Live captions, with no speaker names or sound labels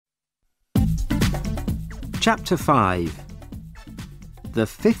Chapter 5. The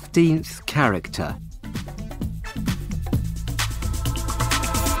 15th Character.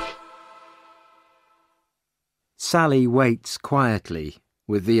 Sally waits quietly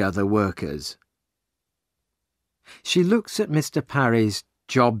with the other workers. She looks at Mr. Parry's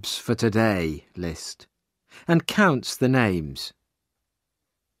Jobs for Today list and counts the names.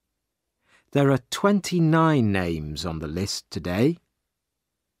 There are 29 names on the list today.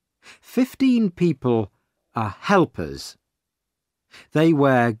 15 people are helpers. They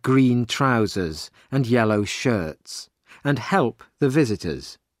wear green trousers and yellow shirts and help the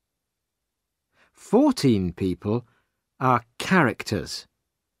visitors. 14 people are characters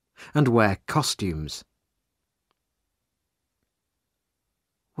and wear costumes.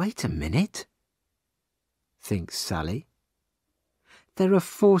 Wait a minute, thinks Sally. There are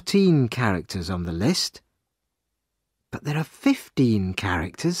 14 characters on the list, but there are 15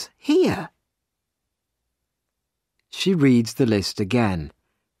 characters here. She reads the list again,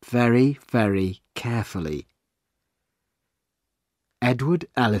 very, very carefully. Edward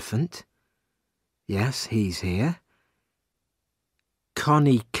Elephant. Yes, he's here.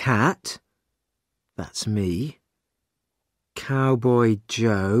 Connie Cat. That's me. Cowboy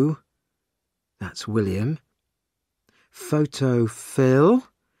Joe. That's William. Photo Phil.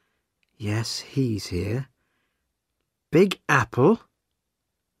 Yes, he's here. Big Apple.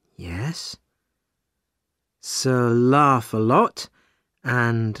 Yes. Sir Laugh-a-Lot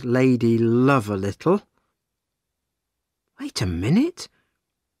and Lady Love-a-Little. Wait a minute.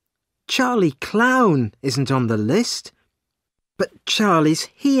 Charlie Clown isn't on the list, but Charlie's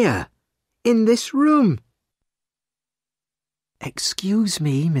here, in this room. Excuse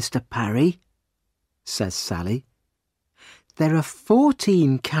me, Mr. Parry, says Sally. There are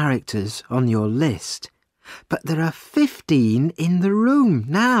 14 characters on your list, but there are 15 in the room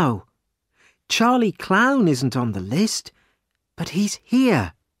now. Charlie Clown isn't on the list, but he's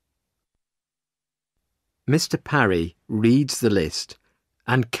here. Mr. Parry reads the list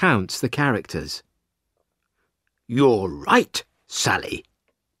and counts the characters. You're right, Sally,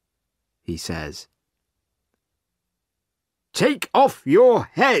 he says. Take off your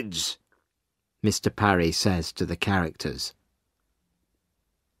heads, Mr. Parry says to the characters.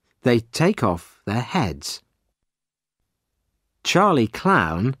 They take off their heads. Charlie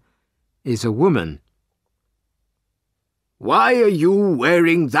Clown is a woman. Why are you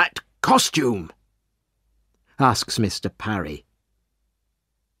wearing that costume? Asks Mr. Parry.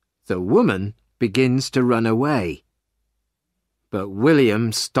 The woman begins to run away, but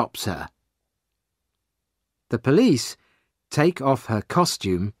William stops her. The police take off her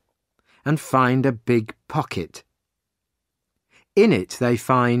costume and find a big pocket. In it they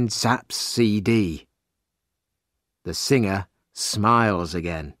find Zapp's CD. The singer smiles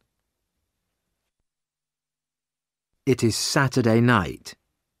again. It is Saturday night.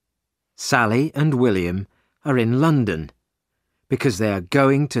 Sally and William are in London because they are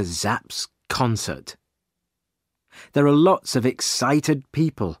going to Zapp's concert. There are lots of excited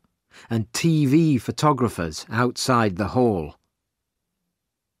people and TV photographers outside the hall.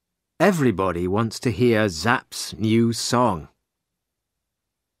 Everybody wants to hear Zapp's new song.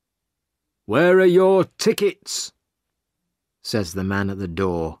 Where are your tickets? Says the man at the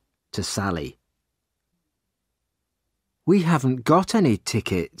door to Sally. We haven't got any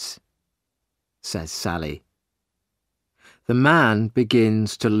tickets, says Sally. The man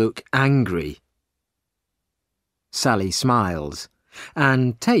begins to look angry. Sally smiles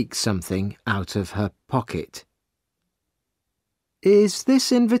and takes something out of her pocket. Is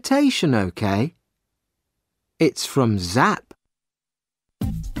this invitation okay? It's from Zapp.